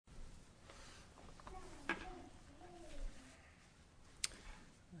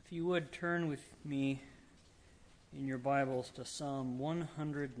If you would turn with me in your Bibles to Psalm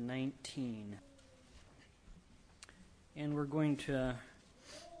 119. And we're going to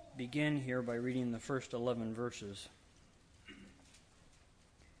begin here by reading the first 11 verses.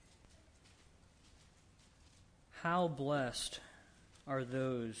 How blessed are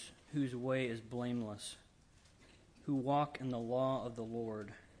those whose way is blameless, who walk in the law of the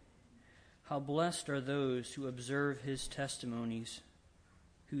Lord. How blessed are those who observe his testimonies,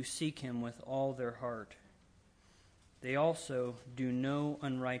 who seek him with all their heart. They also do no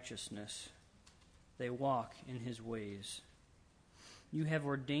unrighteousness. They walk in his ways. You have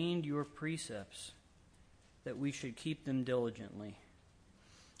ordained your precepts, that we should keep them diligently.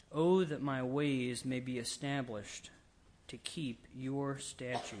 Oh, that my ways may be established, to keep your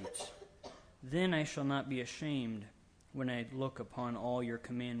statutes. Then I shall not be ashamed when I look upon all your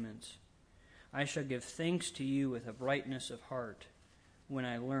commandments. I shall give thanks to you with a brightness of heart, when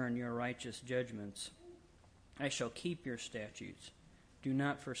I learn your righteous judgments. I shall keep your statutes. Do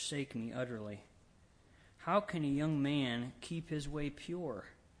not forsake me utterly. How can a young man keep his way pure?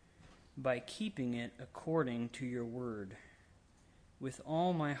 By keeping it according to your word. With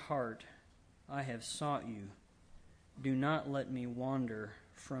all my heart I have sought you. Do not let me wander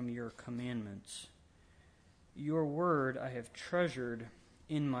from your commandments. Your word I have treasured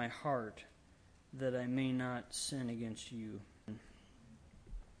in my heart, that I may not sin against you.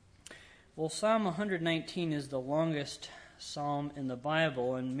 Well, Psalm 119 is the longest psalm in the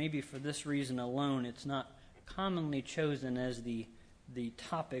Bible, and maybe for this reason alone, it's not commonly chosen as the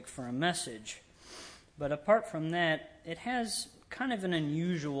topic for a message. But apart from that, it has kind of an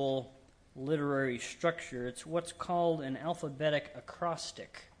unusual literary structure. It's what's called an alphabetic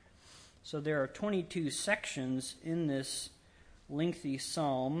acrostic. So there are 22 sections in this lengthy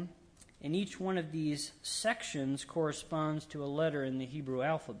psalm, and each one of these sections corresponds to a letter in the Hebrew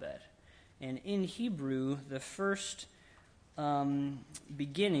alphabet. And in Hebrew, the first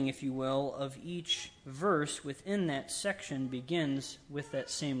beginning, if you will, of each verse within that section begins with that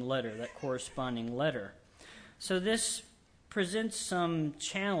same letter, that corresponding letter. So this presents some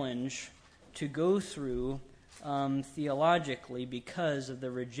challenge to go through theologically because of the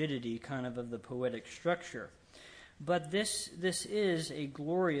rigidity kind of the poetic structure. But this is a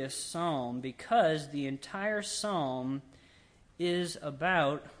glorious psalm because the entire psalm is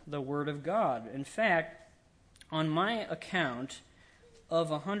about the Word of God. In fact, on my account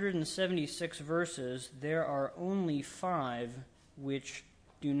of 176 verses, there are only 5 which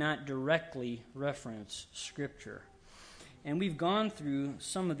do not directly reference Scripture. And we've gone through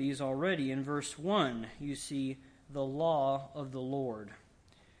some of these already. In verse 1, you see the law of the Lord.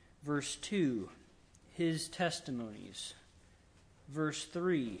 Verse 2, his testimonies. Verse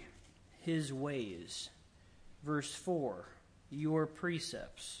 3, his ways. Verse 4, your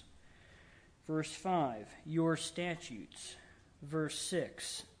precepts. Verse 5, your statutes. Verse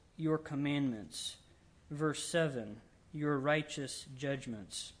 6, your commandments. Verse 7, your righteous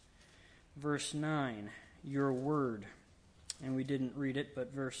judgments. Verse 9, your word. And we didn't read it,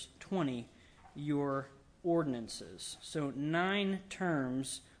 but verse 20, your ordinances. So 9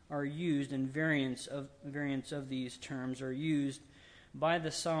 terms are used, and variants of these terms are used by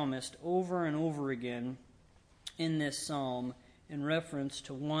the psalmist over and over again in this psalm in reference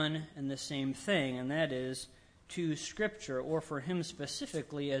to one and the same thing, and that is to Scripture, or for him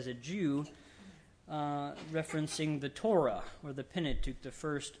specifically as a Jew, referencing the Torah, or the Pentateuch, the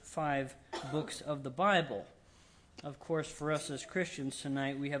first 5 books of the Bible. Of course, for us as Christians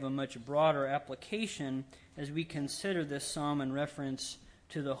tonight, we have a much broader application as we consider this psalm in reference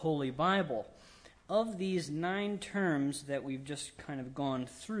to the Holy Bible. Of these 9 terms that we've just kind of gone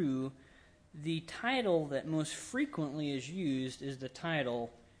through, the title that most frequently is used is the title,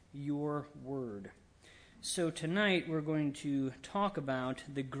 Your Word. So tonight we're going to talk about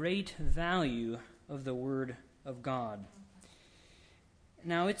the great value of the Word of God.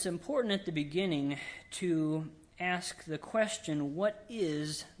 Now, it's important at the beginning to ask the question, what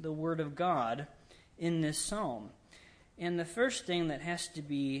is the Word of God in this psalm? And the first thing that has to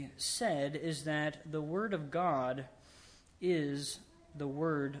be said is that the Word of God is the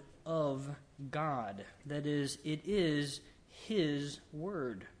Word of God. That is, it is His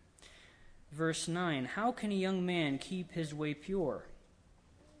Word. Verse 9, how can a young man keep his way pure?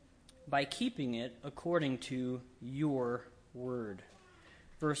 By keeping it according to your word.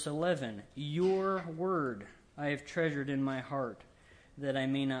 Verse 11, your word I have treasured in my heart, that I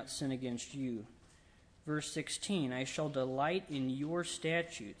may not sin against you. Verse 16, I shall delight in your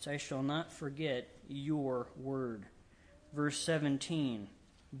statutes. I shall not forget your word. Verse 17,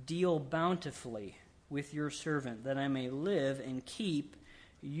 deal bountifully with your servant, that I may live and keep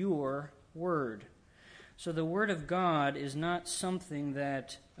your word. So the Word of God is not something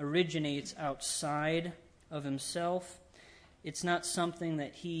that originates outside of himself. It's not something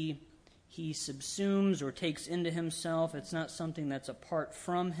that he subsumes or takes into himself. It's not something that's apart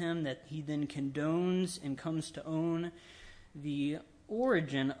from him that he then condones and comes to own. The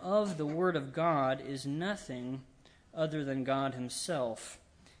origin of the Word of God is nothing other than God himself.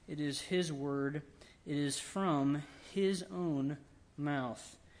 It is his word. It is from his own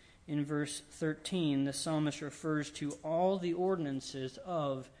mouth. In verse 13, the psalmist refers to all the ordinances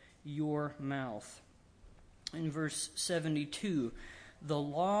of your mouth. In verse 72, the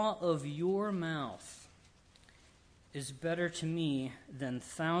law of your mouth is better to me than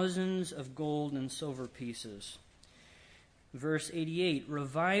thousands of gold and silver pieces. Verse 88,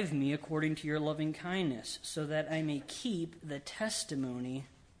 revive me according to your loving kindness, so that I may keep the testimony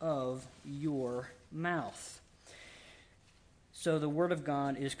of your mouth. So the Word of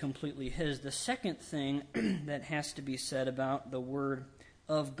God is completely his. The second thing that has to be said about the Word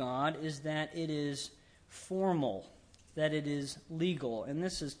of God is that it is formal, that it is legal. And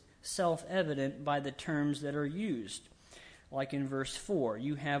this is self-evident by the terms that are used. Like in verse 4,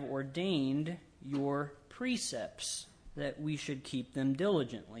 you have ordained your precepts, that we should keep them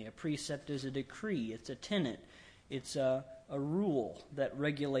diligently. A precept is a decree, it's a tenet, it's a rule that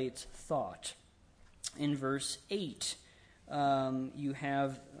regulates thought. In verse 8, you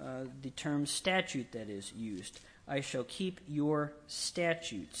have the term statute that is used. I shall keep your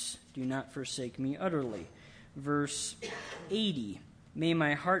statutes. Do not forsake me utterly. Verse 80, may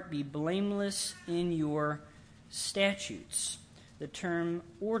my heart be blameless in your statutes. The term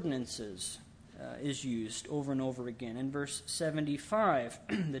ordinances is used over and over again. In verse 75,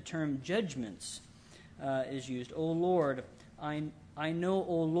 the term judgments is used. O Lord, I know,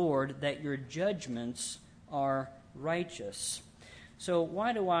 O Lord, that your judgments are righteous. So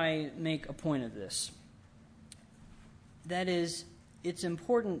why do I make a point of this? That is, it's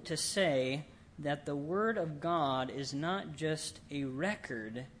important to say that the Word of God is not just a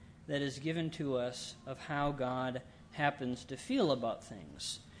record that is given to us of how God happens to feel about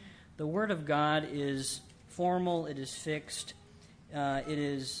things. The Word of God is formal, it is fixed,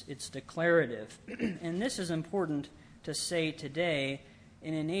 it's declarative. And this is important to say today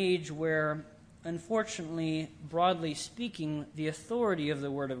in an age where, unfortunately, broadly speaking, the authority of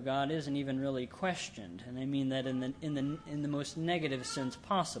the Word of God isn't even really questioned, and I mean that in the most negative sense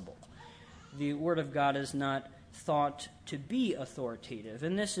possible. The Word of God is not thought to be authoritative,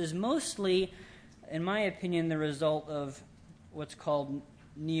 and this is mostly, in my opinion, the result of what's called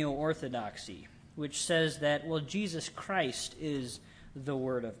neo-orthodoxy, which says that, well, Jesus Christ is the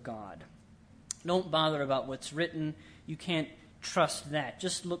Word of God. Don't bother about what's written. You can't trust that.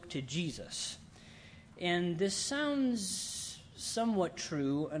 Just look to Jesus. And this sounds somewhat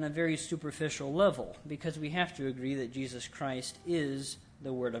true on a very superficial level, because we have to agree that Jesus Christ is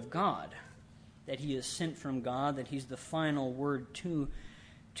the Word of God, that he is sent from God, that he's the final word to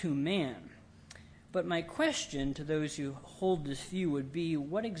man. But my question to those who hold this view would be,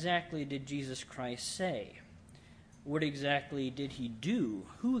 what exactly did Jesus Christ say? What exactly did he do?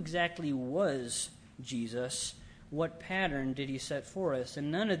 Who exactly was Jesus? What pattern did he set for us?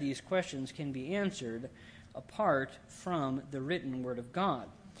 And none of these questions can be answered apart from the written Word of God.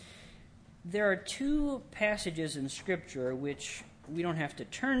 There are two passages in Scripture which we don't have to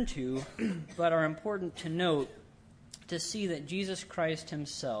turn to, but are important to note to see that Jesus Christ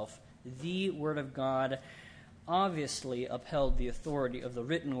himself, the Word of God, obviously upheld the authority of the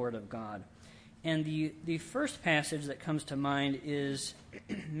written Word of God. And the first passage that comes to mind is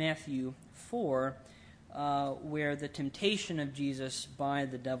Matthew 4, where the temptation of Jesus by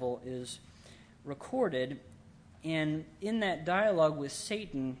the devil is recorded. And in that dialogue with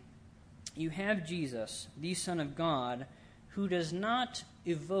Satan, you have Jesus, the Son of God, who does not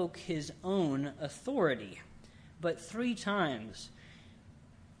evoke his own authority, but 3 times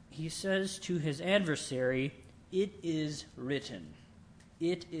he says to his adversary, "It is written.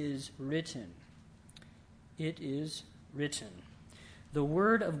 It is written. It is written." The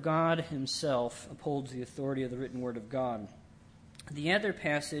Word of God himself upholds the authority of the written Word of God. The other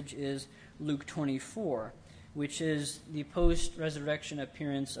passage is Luke 24, which is the post-resurrection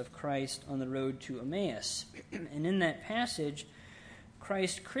appearance of Christ on the road to Emmaus. And in that passage,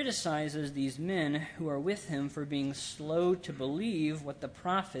 Christ criticizes these men who are with him for being slow to believe what the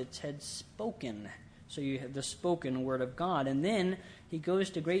prophets had spoken. So you have the spoken Word of God. And then he goes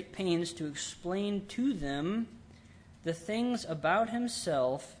to great pains to explain to them the things about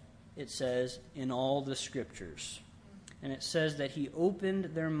himself, it says, in all the Scriptures. And it says that he opened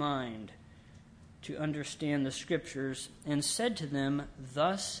their mind to understand the Scriptures, and said to them,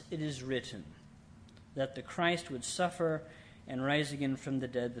 "Thus it is written, that the Christ would suffer and rise again from the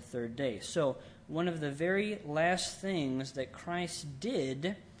dead the third day." So, one of the very last things that Christ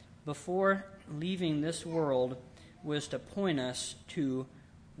did before leaving this world was to point us to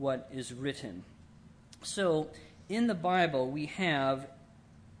what is written. So, in the Bible, we have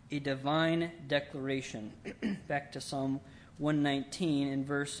a divine declaration. Back to Psalm 119, in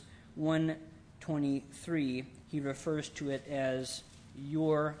verse 123, he refers to it as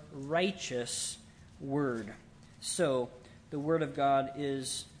your righteous word. So, the word of God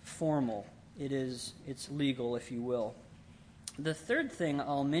is formal. It's legal, if you will. The third thing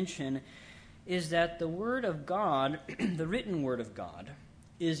I'll mention is that the word of God, the written word of God,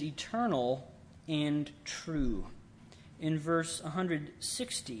 is eternal and true. In verse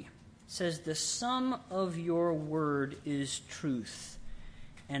 160, it says, "The sum of your word is truth,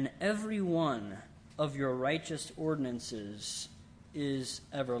 and every one of your righteous ordinances is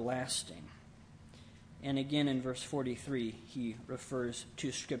everlasting." And again in verse 43, he refers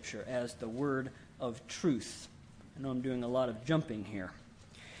to Scripture as the word of truth. I know I'm doing a lot of jumping here.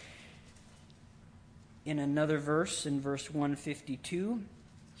 In another verse, in verse 152,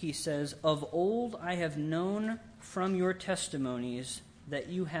 he says, "Of old I have known from your testimonies that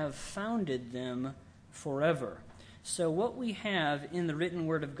you have founded them forever." So what we have in the written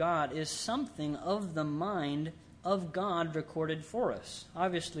word of God is something of the mind of God recorded for us.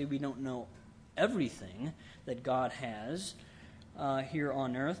 Obviously, we don't know everything that God has here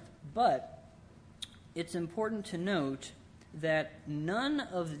on earth, but it's important to note that none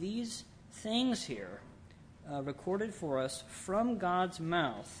of these things here recorded for us from God's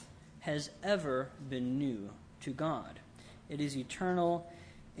mouth has ever been new to God. It is eternal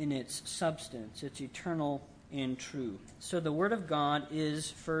in its substance. It's eternal and true. So the Word of God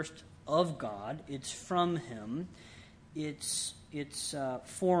is first of God. It's from Him. It's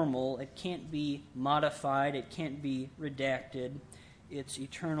formal. It can't be modified. It can't be redacted. It's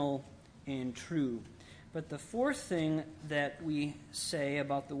eternal and true. But the fourth thing that we say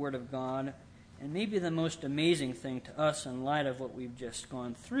about the Word of God, and maybe the most amazing thing to us in light of what we've just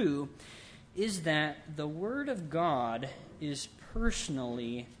gone through, is that the Word of God is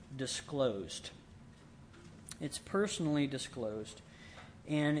personally disclosed. It's personally disclosed.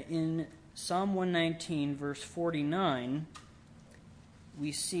 And in Psalm 119, verse 49,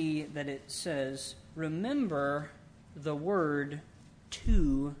 we see that it says, "Remember the word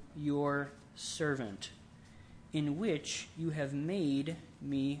to your servant, in which you have made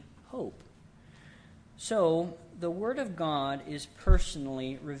me hope." So, the Word of God is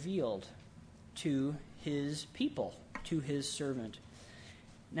personally revealed to His people, to His servant.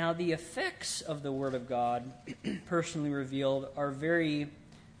 Now, the effects of the Word of God, personally revealed, are very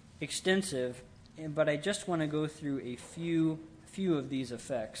extensive, but I just want to go through a few of these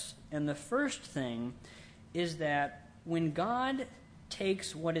effects. And the first thing is that when God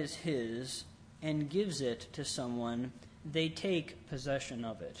takes what is His and gives it to someone, they take possession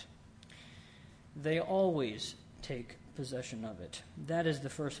of it. They always take possession of it. That is the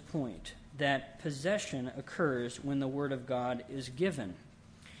first point, that possession occurs when the Word of God is given.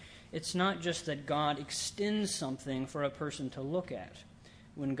 It's not just that God extends something for a person to look at.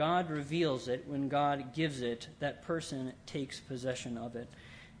 When God reveals it, when God gives it, that person takes possession of it.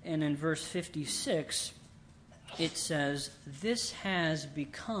 And in verse 56, it says, "This has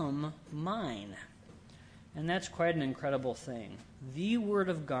become mine." And that's quite an incredible thing. The Word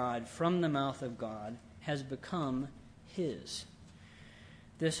of God from the mouth of God has become His.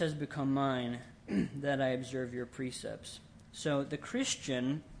 "This has become mine, that I observe your precepts." So the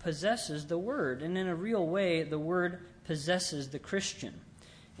Christian possesses the Word, and in a real way, the Word possesses the Christian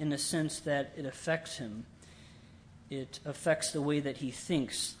in the sense that it affects him. It affects the way that he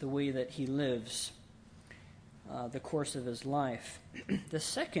thinks, the way that he lives, the course of his life. The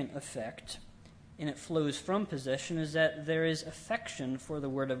second effect, and it flows from possession, is that there is affection for the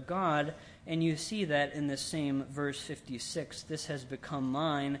Word of God, and you see that in the same verse 56, "This has become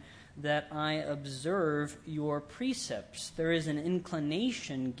mine, that I observe your precepts." There is an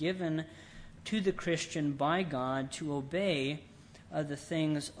inclination given to the Christian by God to obey the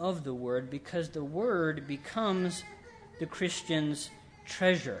things of the Word, because the Word becomes the Christian's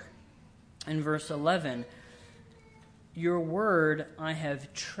treasure. In verse 11, "Your Word I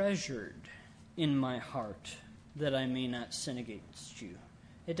have treasured in my heart, that I may not sin against you."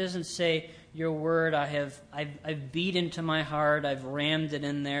 It doesn't say, "Your Word I've beat into my heart, I've rammed it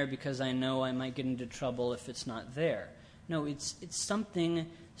in there because I know I might get into trouble if it's not there." No, it's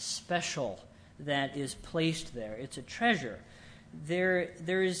something special that is placed there. It's a treasure.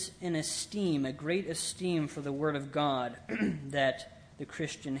 there is an esteem, a great esteem for the Word of God that the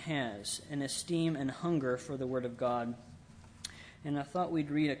Christian has, an esteem and hunger for the Word of God. And I thought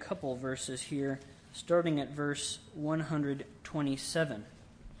we'd read a couple verses here, starting at verse 127.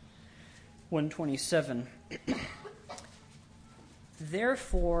 127.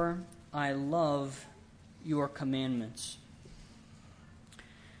 Therefore I love your commandments.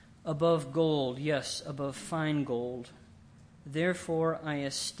 Above gold, yes, above fine gold. Therefore I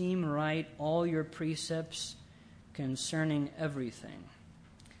esteem right all your precepts concerning everything.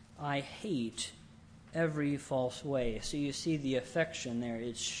 I hate every false way. So you see the affection there.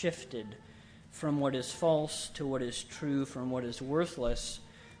 It's shifted from what is false to what is true, from what is worthless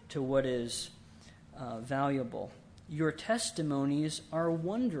to what is valuable. Your testimonies are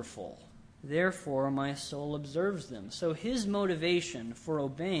wonderful. Therefore my soul observes them. So his motivation for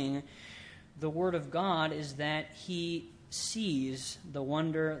obeying the Word of God is that he sees the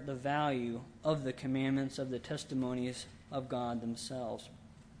wonder, the value of the commandments, of the testimonies of God themselves.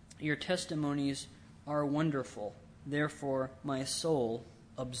 Your testimonies are wonderful. Therefore my soul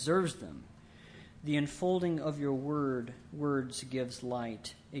observes them. The unfolding of your words gives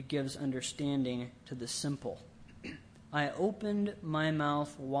light. It gives understanding to the simple. I opened my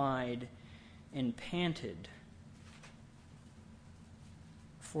mouth wide and panted,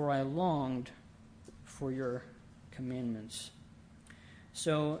 for I longed for your commandments.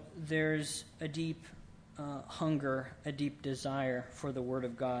 So there's a deep hunger, a deep desire for the Word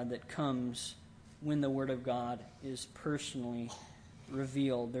of God that comes when the Word of God is personally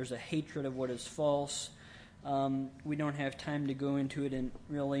revealed. There's a hatred of what is false. We don't have time to go into it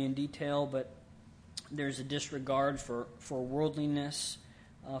really in detail, but there's a disregard for worldliness,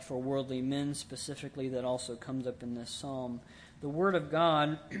 for worldly men specifically, that also comes up in this psalm. The Word of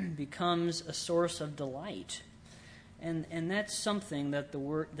God becomes a source of delight, and that's something that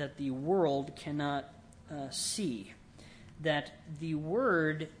the world cannot see. That the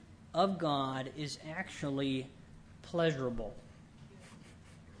Word of God is actually pleasurable.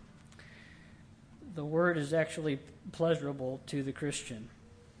 The Word is actually pleasurable to the Christian.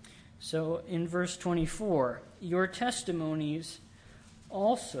 So in verse 24, your testimonies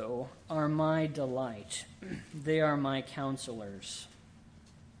also are my delight. They are my counselors.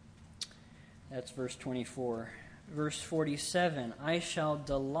 That's verse 24. Verse 47, I shall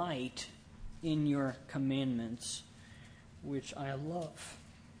delight in your commandments, which I love.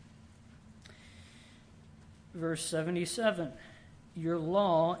 Verse 77, your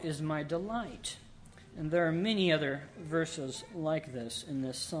law is my delight. And there are many other verses like this in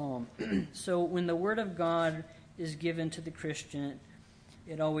this psalm. So when the Word of God is given to the Christian,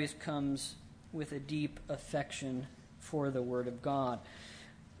 it always comes with a deep affection for the Word of God.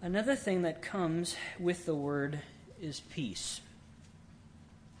 Another thing that comes with the Word is peace.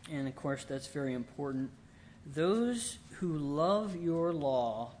 And of course, that's very important. Those who love your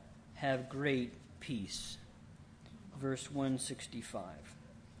law have great peace. Verse 165.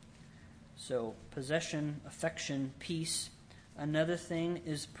 So, possession, affection, peace. Another thing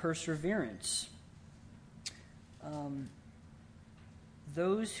is perseverance.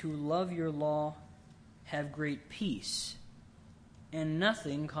 Those who love your law have great peace, and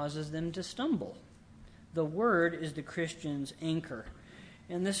nothing causes them to stumble. The Word is the Christian's anchor.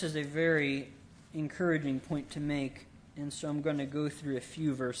 And this is a very encouraging point to make, and so I'm going to go through a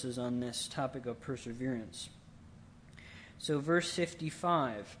few verses on this topic of perseverance. So verse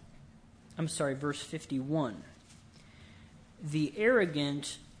 51. The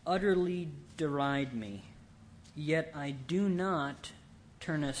arrogant utterly deride me, yet I do not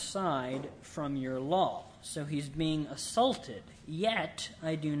turn aside from your law. So he's being assaulted, yet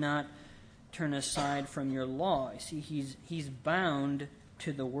I do not turn aside from your law. See, he's bound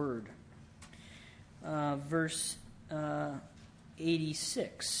to the Word. Verse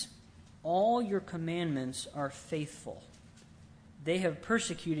 86. All your commandments are faithful. They have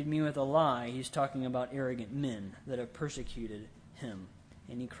persecuted me with a lie. He's talking about arrogant men that have persecuted him.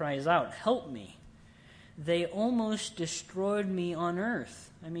 And he cries out, help me. They almost destroyed me on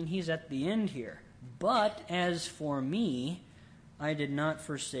earth. I mean, he's at the end here. But as for me, I did not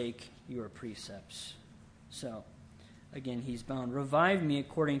forsake your precepts. So, again, he's bound. Revive me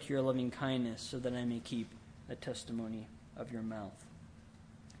according to your loving kindness, so that I may keep a testimony of your mouth.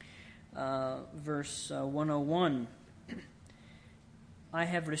 Verse 101. I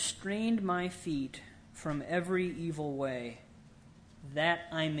have restrained my feet from every evil way, that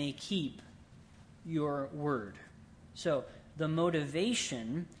I may keep your word. So the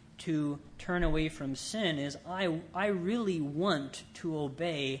motivation to turn away from sin is I really want to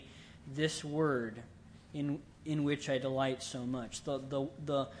obey this word in in which I delight so much,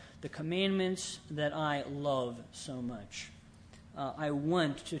 the commandments that I love so much. I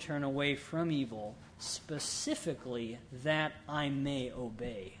want to turn away from evil, specifically that I may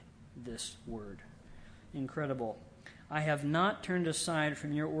obey this word. Incredible. I have not turned aside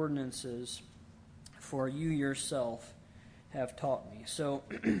from your ordinances, for you yourself have taught me. So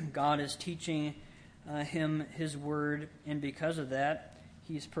God is teaching him his word, and because of that,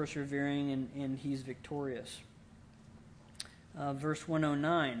 he's persevering and he's victorious. Verse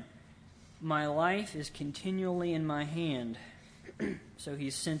 109, my life is continually in my hand. So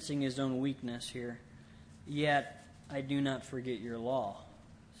he's sensing his own weakness here. Yet I do not forget your law.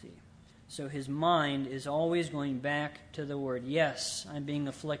 See, so his mind is always going back to the word. Yes, I'm being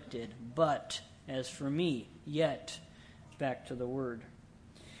afflicted, but as for me, yet back to the word.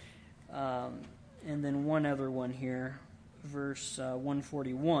 And then one other one here, verse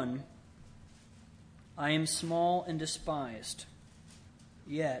 141. I am small and despised,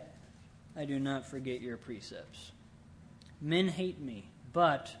 yet I do not forget your precepts. Men hate me,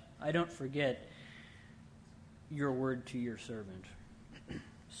 but I don't forget your word to your servant.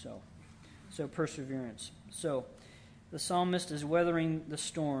 So perseverance. So the psalmist is weathering the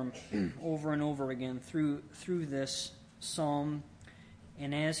storm over and over again through this psalm,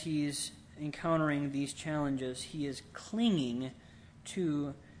 and as he's encountering these challenges, he is clinging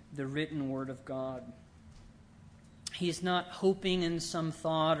to the written word of God. He's not hoping in some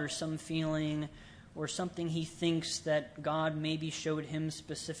thought or some feeling or something he thinks that God maybe showed him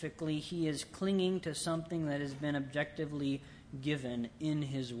specifically. He is clinging to something that has been objectively given in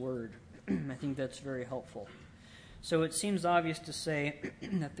his word. I think that's very helpful. So it seems obvious to say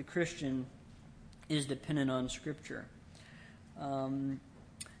that the Christian is dependent on Scripture.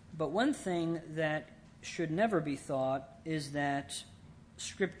 But one thing that should never be thought is that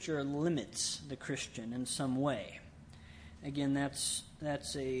Scripture limits the Christian in some way. Again,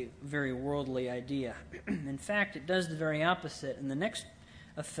 that's a very worldly idea. In fact, it does the very opposite. And the next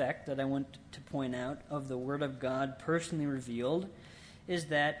effect that I want to point out of the Word of God personally revealed is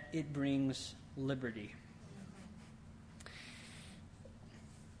that it brings liberty.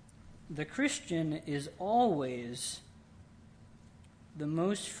 The Christian is always the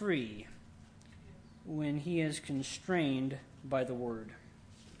most free when he is constrained by the Word.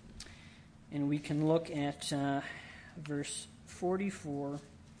 And we can look at verse 44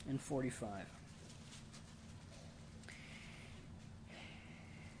 and 45.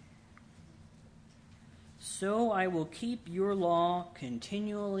 So I will keep your law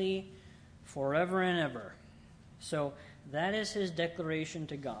continually forever and ever. So that is his declaration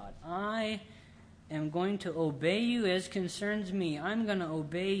to God. I am going to obey you as concerns me. I'm going to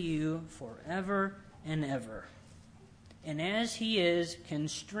obey you forever and ever. And as he is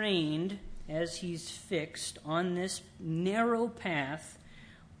constrained, as he's fixed on this narrow path,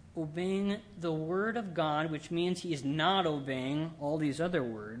 obeying the word of God, which means he is not obeying all these other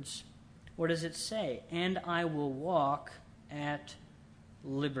words, what does it say? And I will walk at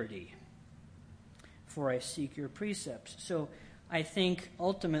liberty, for I seek your precepts. So I think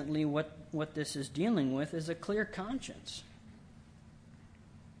ultimately what this is dealing with is a clear conscience.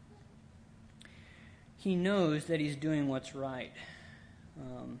 He knows that he's doing what's right.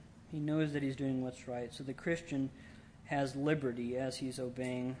 He knows that he's doing what's right. So the Christian has liberty as he's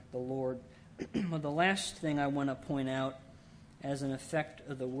obeying the Lord. Well, the last thing I want to point out as an effect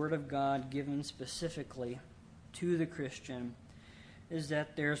of the Word of God given specifically to the Christian is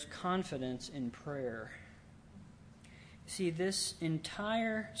that there's confidence in prayer. See, this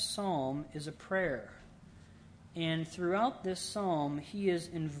entire psalm is a prayer. And throughout this psalm, he is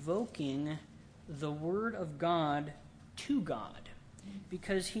invoking the Word of God to God,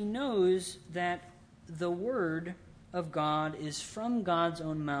 because he knows that the Word of God is from God's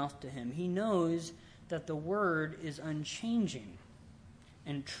own mouth to him. He knows that the Word is unchanging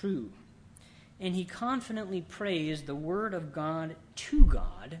and true. And he confidently prays the Word of God to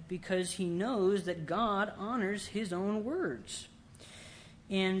God because he knows that God honors his own words.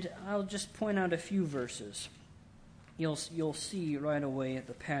 And I'll just point out a few verses. You'll see right away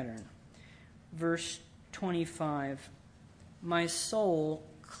the pattern. Verse 25, my soul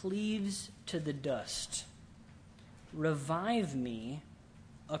cleaves to the dust. Revive me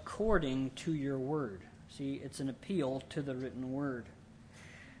according to your word. See, it's an appeal to the written word.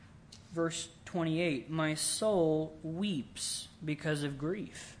 Verse 28, my soul weeps because of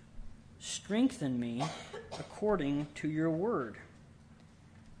grief. Strengthen me according to your word.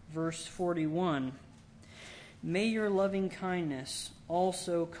 Verse 41, may your loving kindness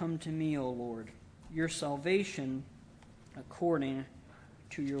also come to me, O Lord, your salvation according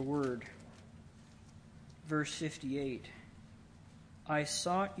to your word. verse 58. I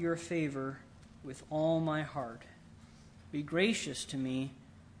sought your favor with all my heart. Be gracious to me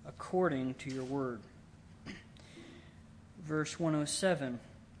according to your word. Verse 107.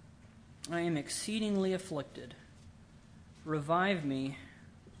 I am exceedingly afflicted. Revive me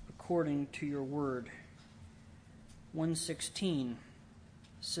according to your word. 116.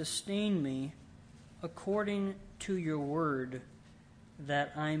 Sustain me according to your word,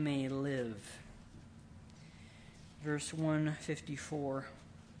 that I may live. Verse 154.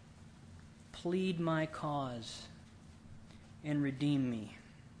 Plead my cause and redeem me.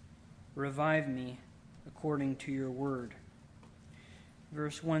 Revive me according to your word.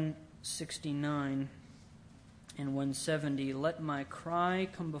 Verse 169 and 170. Let my cry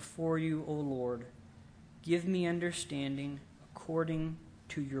come before you, O Lord. Give me understanding according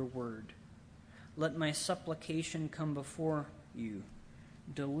to your word. Let my supplication come before you.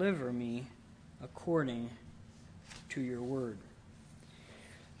 Deliver me according to your word.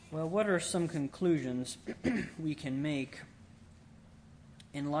 Well, what are some conclusions we can make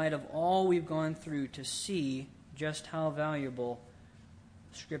in light of all we've gone through to see just how valuable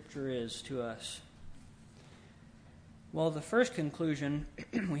Scripture is to us? Well, the first conclusion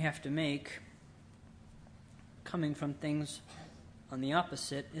we have to make, coming from things on the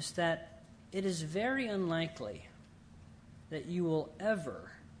opposite, is that it is very unlikely that you will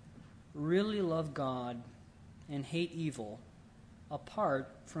ever really love God and hate evil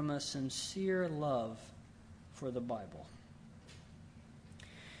apart from a sincere love for the Bible.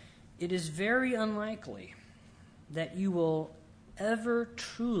 It is very unlikely that you will ever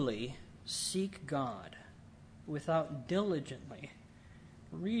truly seek God without diligently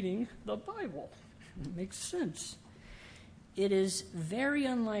reading the Bible. It makes sense. It is very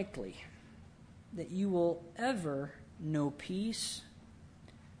unlikely that you will ever know peace,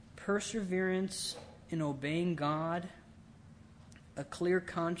 perseverance in obeying God, a clear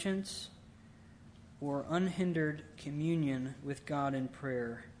conscience, or unhindered communion with God in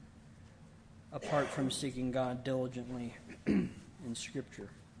prayer apart from seeking God diligently in Scripture.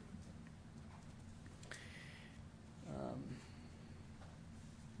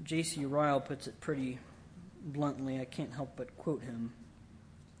 J.C. Ryle puts it pretty bluntly. I can't help but quote him.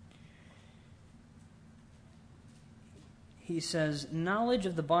 He says, knowledge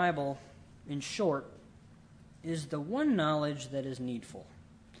of the Bible, in short, is the one knowledge that is needful.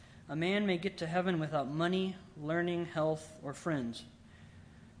 A man may get to heaven without money, learning, health, or friends.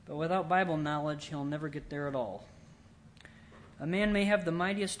 But without Bible knowledge, he'll never get there at all. A man may have the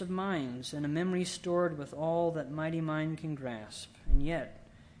mightiest of minds and a memory stored with all that mighty mind can grasp. And yet,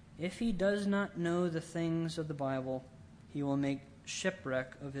 if he does not know the things of the Bible, he will make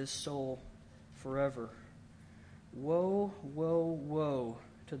shipwreck of his soul forever. Woe, woe, woe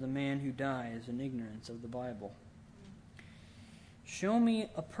to the man who dies in ignorance of the Bible. Show me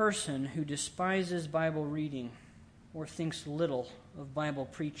a person who despises Bible reading or thinks little of Bible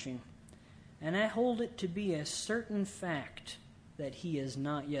preaching, and I hold it to be a certain fact that he is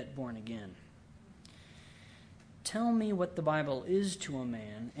not yet born again. Tell me what the Bible is to a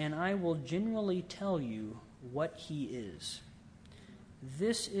man, and I will generally tell you what he is.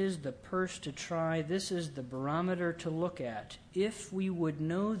 This is the purse to try, this is the barometer to look at. If we would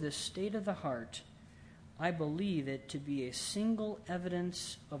know the state of the heart, I believe it to be a single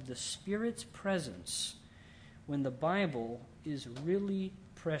evidence of the Spirit's presence when the Bible is really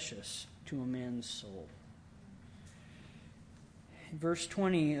precious to a man's soul. Verse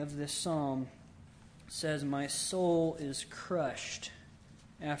 20 of this psalm says, my soul is crushed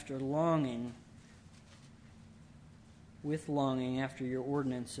after longing after your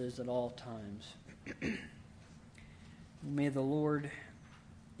ordinances at all times. May the Lord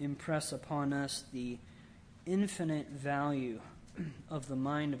impress upon us the infinite value of the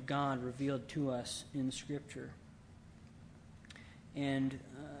mind of God revealed to us in Scripture, and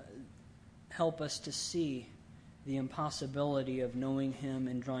help us to see the impossibility of knowing Him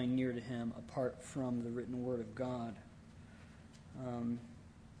and drawing near to Him apart from the written Word of God.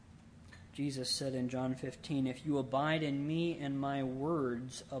 Jesus said in John 15, if you abide in me and my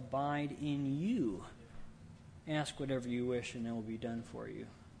words abide in you, ask whatever you wish and it will be done for you.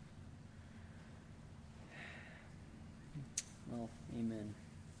 Well, amen.